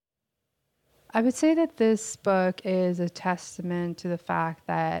I would say that this book is a testament to the fact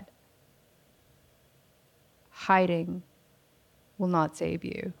that hiding will not save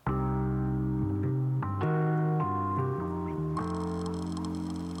you.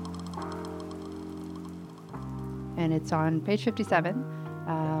 And it's on page 57,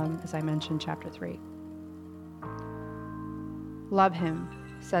 as I mentioned, chapter 3. Love him,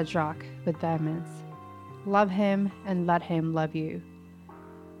 said Jacques with vehemence. Love him and let him love you.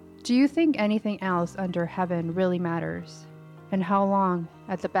 Do you think anything else under heaven really matters? And how long,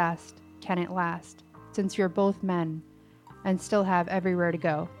 at the best, can it last, since you're both men and still have everywhere to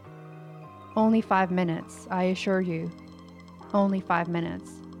go? Only 5 minutes, I assure you. Only 5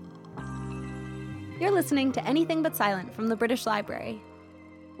 minutes. You're listening to Anything But Silent from the British Library.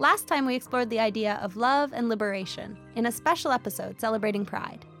 Last time we explored the idea of love and liberation in a special episode celebrating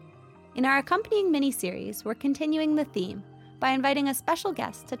Pride. In our accompanying mini-series, we're continuing the theme by inviting a special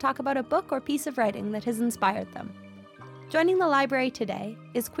guest to talk about a book or piece of writing that has inspired them. Joining the library today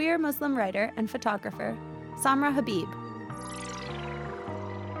is queer Muslim writer and photographer Samra Habib.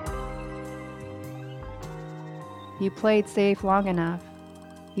 You played safe long enough,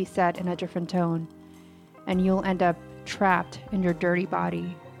 he said in a different tone, and you'll end up trapped in your dirty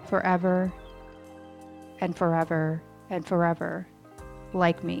body forever and forever and forever,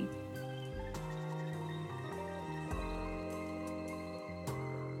 like me.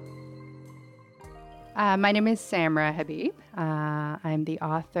 My name is Samra Habib. I'm the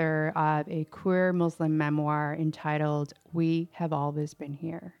author of a queer Muslim memoir entitled We Have Always Been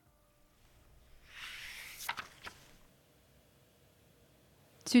Here.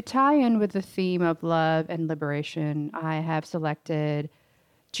 To tie in with the theme of love and liberation, I have selected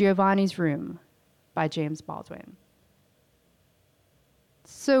Giovanni's Room by James Baldwin.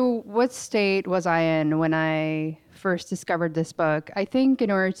 So what state was I in when I first discovered this book? I think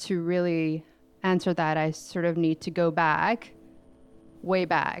in order to really answer that, I sort of need to go back, way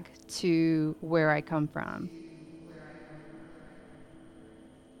back to where I come from.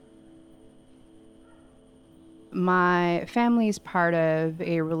 My family is part of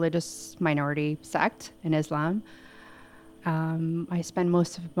a religious minority sect in Islam. I spent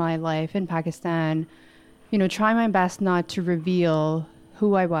most of my life in Pakistan, trying my best not to reveal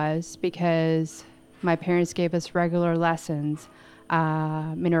who I was because my parents gave us regular lessons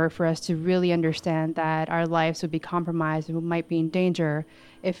in order for us to really understand that our lives would be compromised and we might be in danger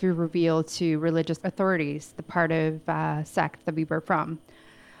if we revealed to religious authorities the part of sect that we were from.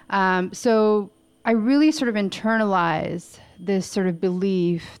 So I really sort of internalized this sort of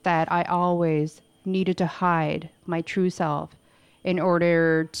belief that I always needed to hide my true self in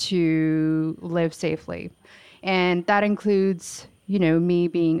order to live safely. And that includes me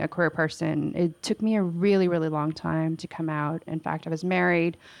being a queer person. It took me a really, really long time to come out. In fact, I was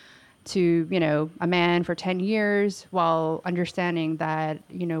married to, a man for 10 years while understanding that,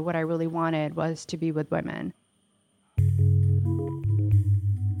 what I really wanted was to be with women.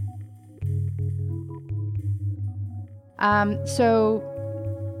 So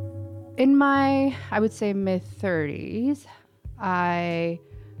in my, I would say mid-30s, I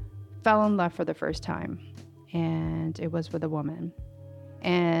fell in love for the first time, and it was with a woman.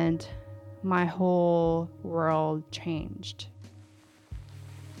 And my whole world changed.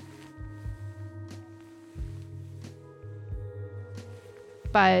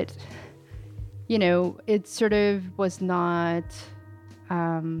 But, it sort of was not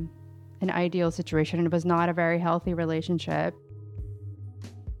an ideal situation. It was not a very healthy relationship.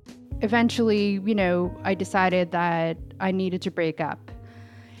 Eventually, I decided that I needed to break up.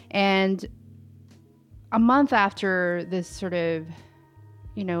 And a month after this sort of,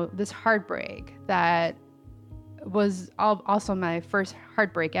 this heartbreak that was also my first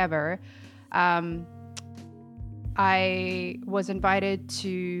heartbreak ever, I was invited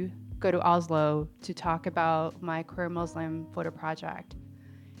to go to Oslo to talk about my queer Muslim photo project.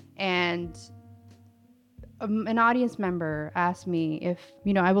 And an audience member asked me if,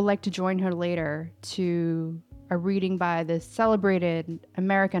 I would like to join her later to a reading by this celebrated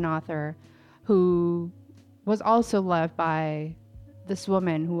American author who was also loved by this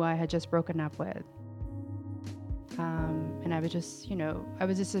woman who I had just broken up with. And I was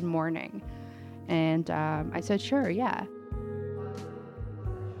just in mourning. And I said, sure, yeah.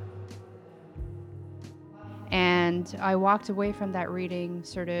 And I walked away from that reading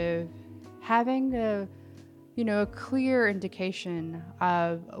sort of having a clear indication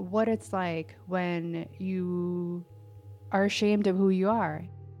of what it's like when you are ashamed of who you are.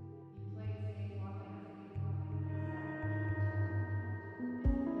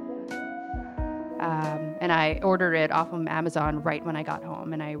 And I ordered it off of Amazon right when I got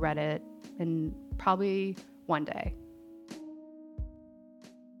home, and I read it in probably one day.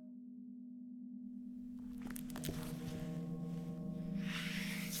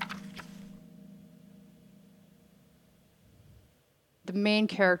 The main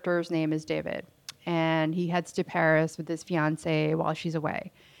character's name is David, and he heads to Paris with his fiancée while she's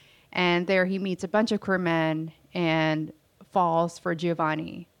away. And there he meets a bunch of crewmen and falls for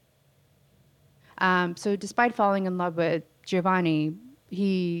Giovanni. So despite falling in love with Giovanni,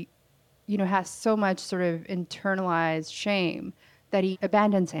 he, has so much sort of internalized shame that he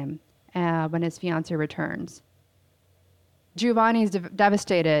abandons him when his fiancée returns. Giovanni is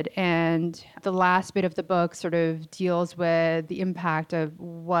devastated, and the last bit of the book sort of deals with the impact of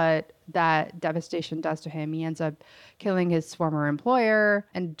what that devastation does to him. He ends up killing his former employer,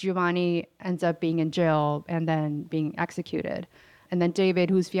 and Giovanni ends up being in jail and then being executed. And then David,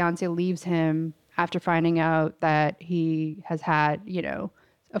 whose fiancée leaves him after finding out that he has had,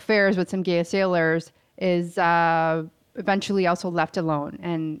 affairs with some gay sailors, is eventually also left alone,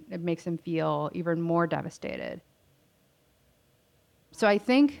 and it makes him feel even more devastated. So I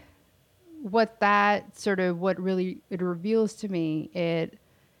think what really it reveals to me,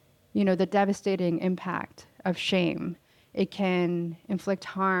 the devastating impact of shame. It can inflict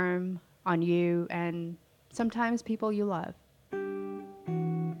harm on you and sometimes people you love.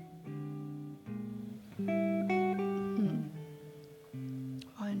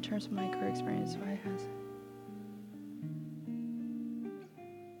 Well, in terms of my career experience,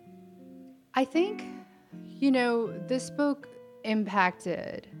 I think, this book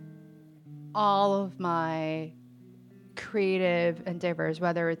impacted all of my creative endeavors,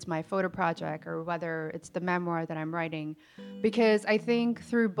 whether it's my photo project or whether it's the memoir that I'm writing, because I think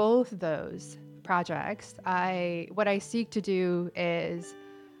through both of those projects, what I seek to do is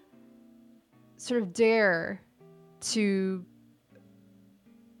sort of dare to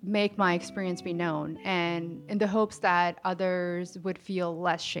make my experience be known, and in the hopes that others would feel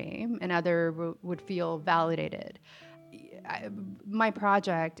less shame and would feel validated. My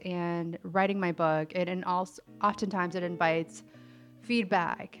project and writing my book, and also oftentimes it invites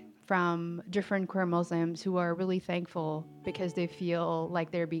feedback from different queer Muslims who are really thankful because they feel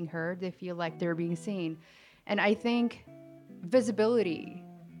like they're being heard, they feel like they're being seen. And I think visibility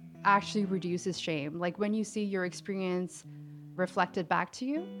actually reduces shame. Like when you see your experience reflected back to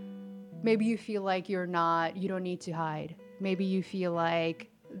you, maybe you feel like you don't need to hide. Maybe you feel like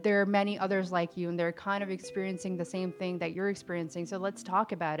there are many others like you and they're kind of experiencing the same thing that you're experiencing. So let's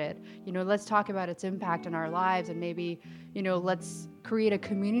talk about it. Let's talk about its impact on our lives, and maybe, let's create a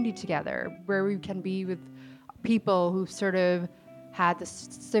community together where we can be with people who've sort of had the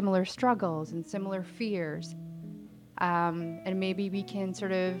similar struggles and similar fears. And maybe we can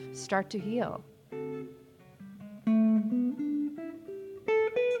sort of start to heal.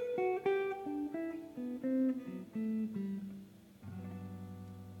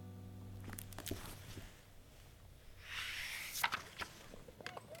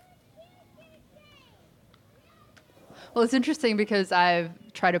 Well, it's interesting because I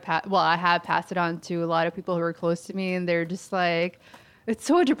have passed it on to a lot of people who are close to me, and they're just like, it's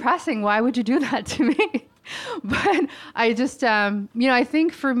so depressing. Why would you do that to me? But I just, I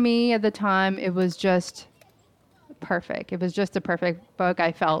think for me at the time, it was just perfect. It was just a perfect book.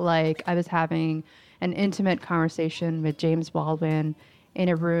 I felt like I was having an intimate conversation with James Baldwin in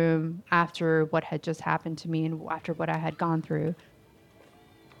a room after what had just happened to me and after what I had gone through.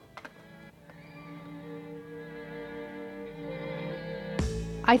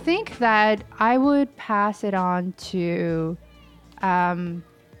 I think that I would pass it on to, I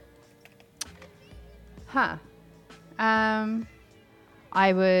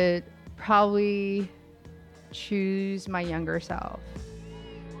would probably choose my younger self.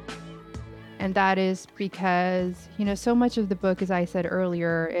 And that is because, so much of the book, as I said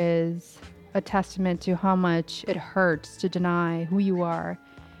earlier, is a testament to how much it hurts to deny who you are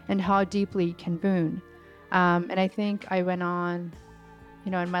and how deeply it can wound. And I think I went on,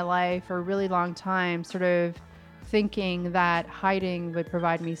 in my life for a really long time, sort of thinking that hiding would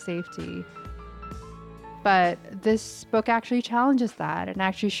provide me safety. But this book actually challenges that and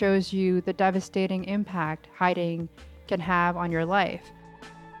actually shows you the devastating impact hiding can have on your life.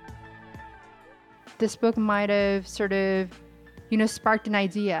 This book might have sort of, sparked an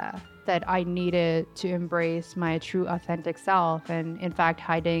idea that I needed to embrace my true authentic self, and in fact,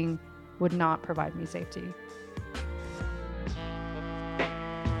 hiding would not provide me safety.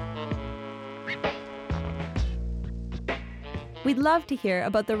 We'd love to hear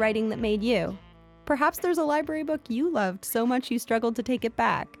about the writing that made you. Perhaps there's a library book you loved so much you struggled to take it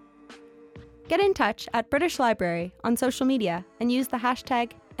back. Get in touch at British Library on social media and use the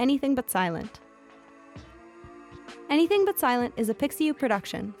hashtag #AnythingButSilent. Anything But Silent is a PixieU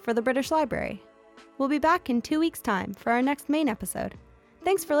production for the British Library. We'll be back in 2 weeks' time for our next main episode.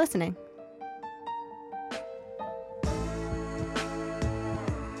 Thanks for listening.